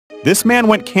This man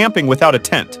went camping without a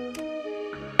tent.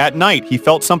 At night, he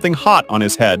felt something hot on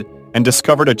his head and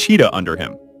discovered a cheetah under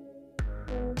him.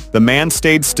 The man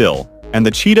stayed still, and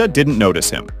the cheetah didn't notice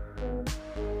him.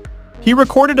 He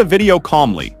recorded a video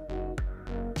calmly.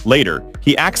 Later,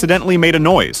 he accidentally made a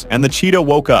noise, and the cheetah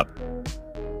woke up.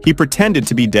 He pretended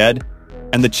to be dead,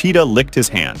 and the cheetah licked his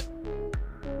hand.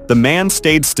 The man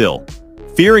stayed still,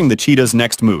 fearing the cheetah's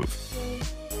next move.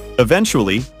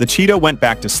 Eventually, the cheetah went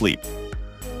back to sleep.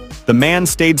 The man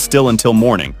stayed still until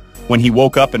morning, when he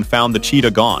woke up and found the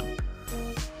cheetah gone.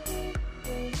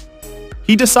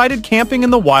 He decided camping in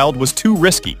the wild was too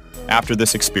risky after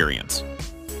this experience.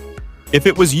 If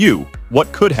it was you,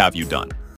 what could have you done?